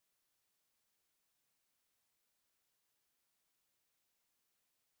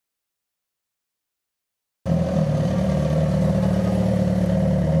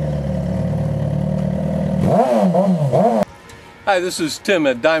Hi, this is Tim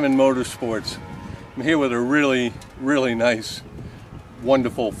at Diamond Motorsports. I'm here with a really nice,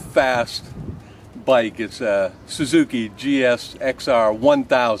 wonderful, fast bike. It's a Suzuki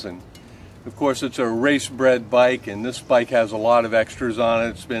GSXR1000. Of course, it's a race-bred bike, and this bike has a lot of extras on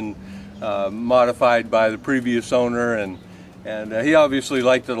it. It's been modified by the previous owner, and he obviously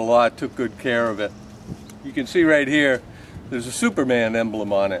liked it a lot, took good care of it. You can see right here, there's a Superman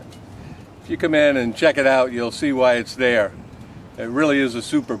emblem on it. If you come in and check it out, you'll see why it's there. It really is a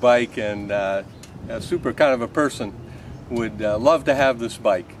super bike, and a super kind of a person would love to have this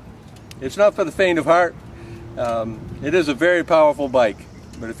bike. It's not for the faint of heart. It is a very powerful bike,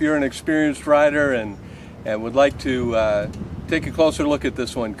 but if you're an experienced rider and would like to take a closer look at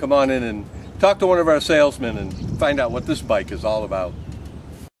this one, come on in and talk to one of our salesmen and find out what this bike is all about.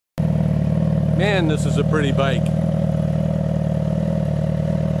 Man, this is a pretty bike.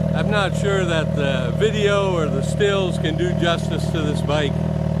 I'm not sure that the video or the stills can do justice to this bike.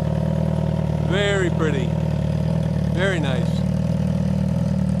 Very pretty, very nice.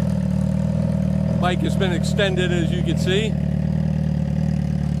 The bike has been extended, as you can see.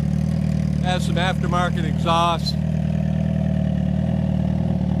 Has some aftermarket exhaust.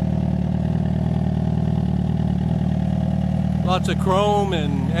 Lots of chrome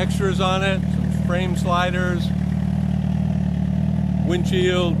and extras on it, some frame sliders,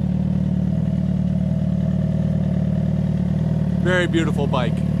 windshield. Very beautiful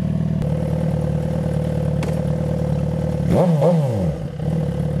bike.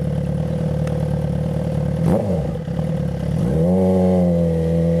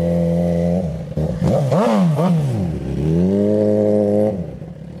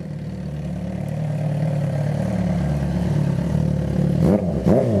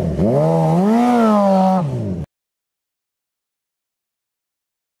 Wow.